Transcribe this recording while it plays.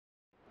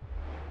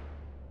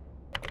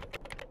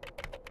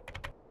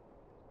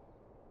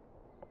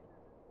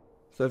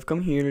So I've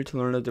come here to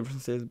learn the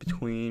differences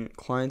between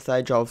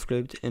client-side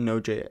JavaScript and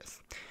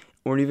Node.js,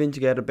 or even to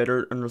get a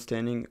better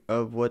understanding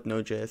of what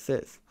Node.js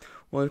is.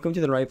 Well, you've come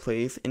to the right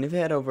place, and if you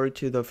head over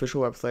to the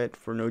official website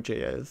for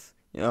Node.js,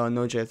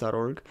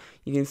 nodejs.org,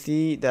 you can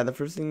see that the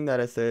first thing that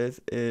it says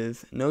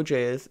is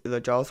Node.js is a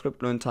JavaScript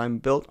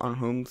runtime built on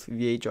Chrome's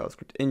V8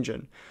 JavaScript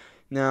engine.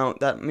 Now,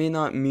 that may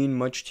not mean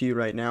much to you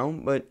right now,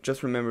 but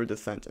just remember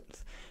this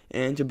sentence.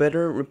 And to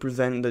better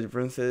represent the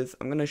differences,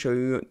 I'm going to show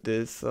you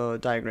this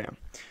diagram.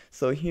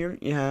 So here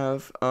you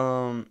have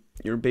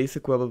your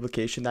basic web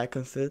application that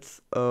consists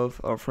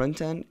of a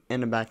front end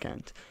and a back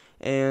end.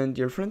 And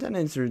your front end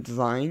is your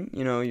design,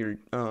 your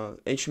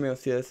HTML,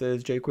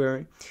 CSS,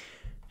 jQuery.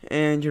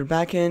 And your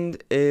back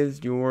end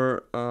is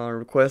your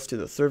request to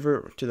the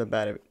server, to the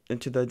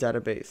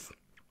database.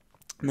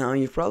 Now,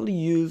 you've probably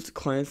used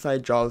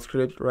client-side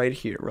JavaScript right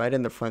here, right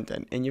in the front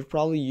end, and you've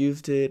probably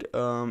used it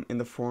in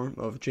the form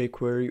of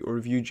jQuery or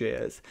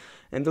Vue.js,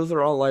 and those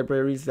are all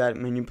libraries that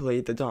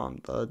manipulate the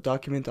DOM, the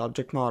document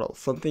object model,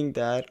 something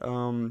that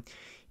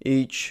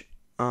each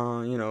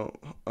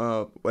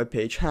web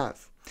page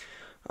has.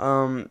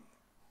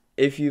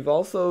 If you've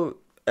also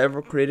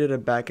ever created a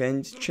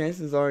backend,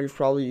 chances are you've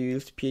probably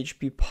used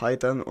PHP,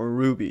 Python, or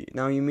Ruby.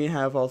 Now, you may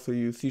have also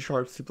used C#,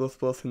 C++,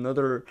 and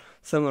other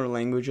similar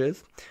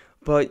languages,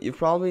 but you've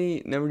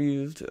probably never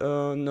used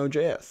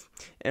Node.js.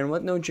 And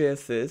what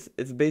Node.js is,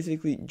 it's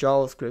basically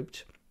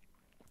JavaScript,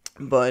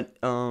 but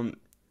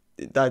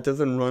that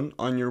doesn't run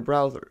on your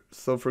browser.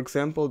 So, for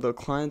example, the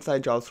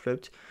client-side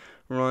JavaScript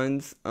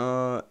runs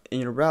in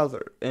your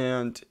browser,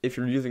 and if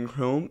you're using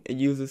Chrome, it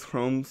uses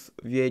Chrome's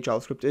V8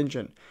 JavaScript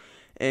engine.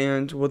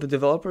 And what the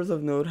developers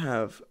of Node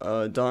have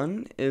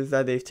done is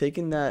that they've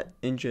taken that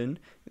engine,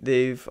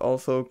 they've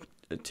also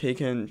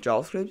taken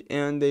JavaScript,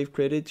 and they've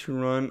created to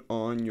run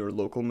on your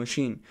local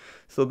machine.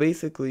 So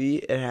basically,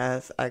 it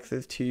has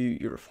access to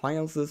your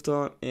file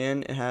system,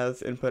 and it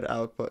has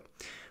input-output,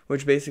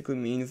 which basically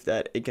means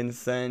that it can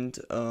send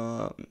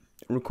HTTP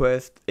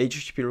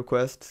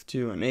requests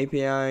to an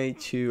API,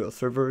 to a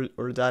server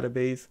or a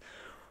database,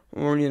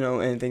 or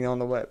anything on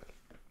the web.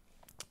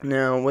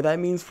 Now, what that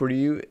means for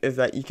you is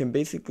that you can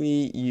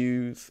basically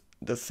use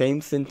the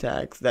same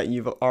syntax that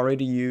you've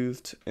already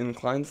used in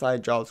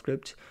client-side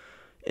JavaScript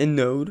in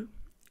Node,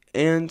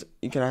 and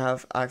you can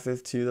have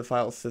access to the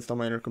file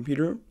system on your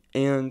computer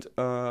and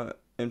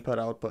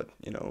input-output,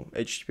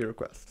 HTTP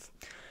requests.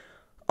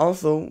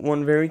 Also,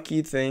 one very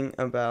key thing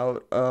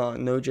about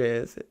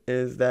Node.js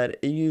is that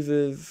it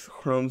uses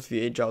Chrome's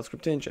V8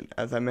 JavaScript engine,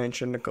 as I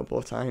mentioned a couple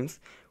of times,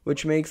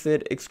 which makes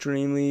it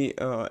extremely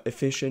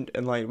efficient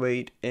and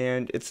lightweight,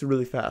 and it's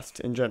really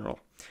fast in general.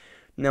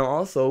 Now,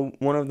 also,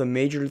 one of the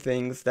major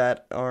things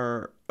that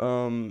are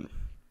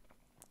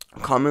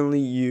commonly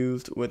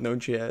used with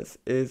Node.js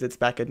is its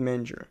package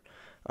manager,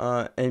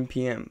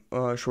 NPM,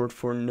 short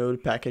for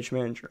Node Package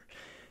Manager.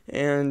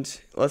 And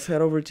let's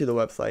head over to the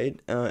website,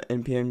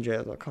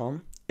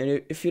 npmjs.com.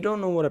 And if you don't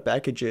know what a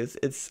package is,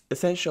 it's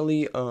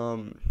essentially a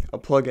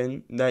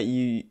plugin that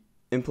you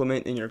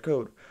implement in your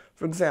code.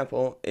 For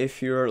example,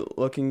 if you're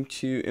looking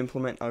to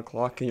implement a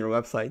clock in your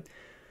website,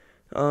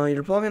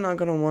 you're probably not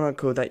going to want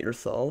to code that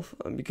yourself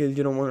because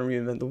you don't want to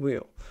reinvent the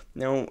wheel.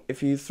 Now,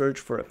 if you search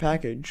for a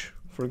package,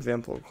 for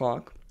example, a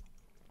clock,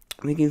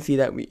 we can see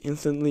that we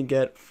instantly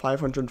get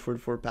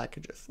 544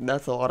 packages.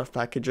 That's a lot of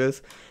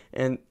packages,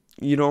 and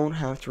you don't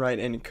have to write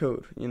any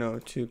code,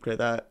 to create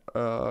that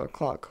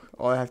clock.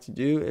 All I have to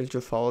do is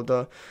just follow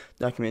the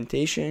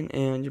documentation,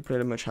 and you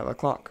pretty much have a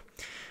clock.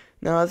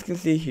 Now, as you can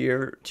see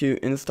here, to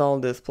install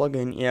this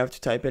plugin, you have to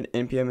type in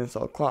npm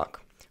install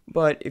clock.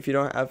 But if you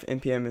don't have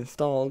npm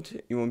installed,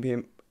 you won't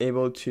be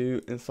able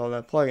to install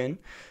that plugin.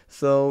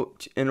 So,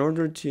 in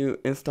order to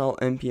install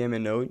npm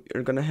in Node,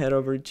 you're gonna head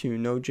over to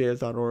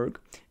nodejs.org.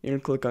 You're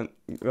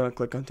gonna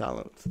click on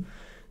downloads.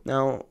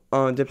 Now,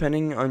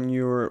 depending on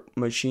your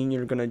machine,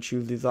 you're gonna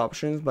choose these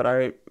options, but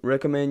I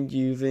recommend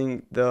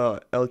using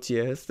the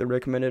LTS, the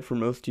recommended for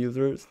most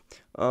users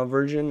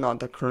version, not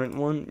the current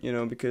one,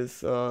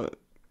 because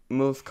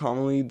most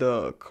commonly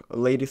the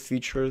latest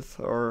features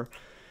are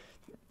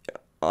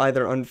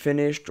either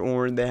unfinished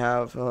or they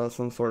have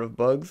some sort of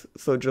bugs,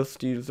 so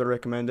just use the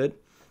recommended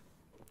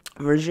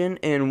version.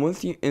 And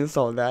once you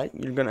install that,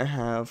 you're gonna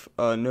have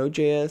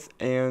Node.js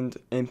and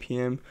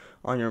npm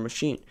on your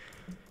machine.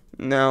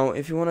 Now,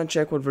 if you want to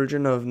check what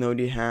version of Node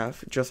you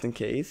have, just in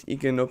case, you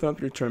can open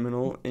up your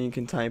terminal and you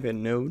can type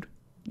in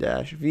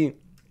node-v.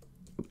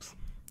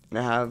 And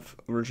I have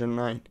version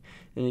 9.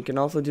 And you can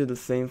also do the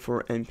same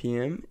for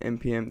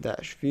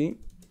npm-v,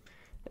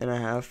 and I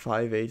have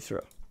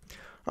 580.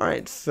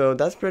 Alright, so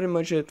that's pretty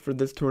much it for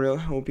this tutorial.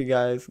 I hope you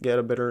guys get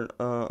a better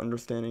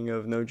understanding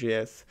of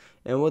Node.js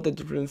and what the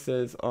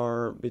differences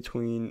are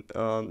between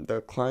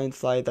the client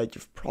side that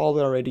you've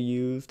probably already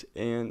used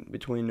and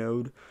between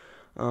Node.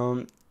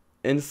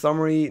 In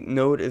summary,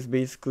 Node is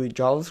basically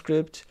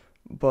JavaScript,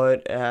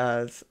 but it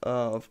has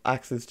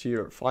access to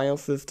your file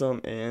system,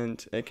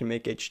 and it can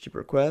make HTTP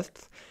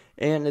requests,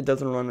 and it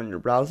doesn't run on your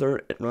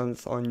browser, it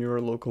runs on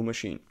your local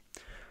machine.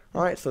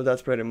 Alright, so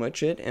that's pretty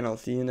much it, and I'll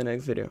see you in the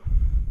next video.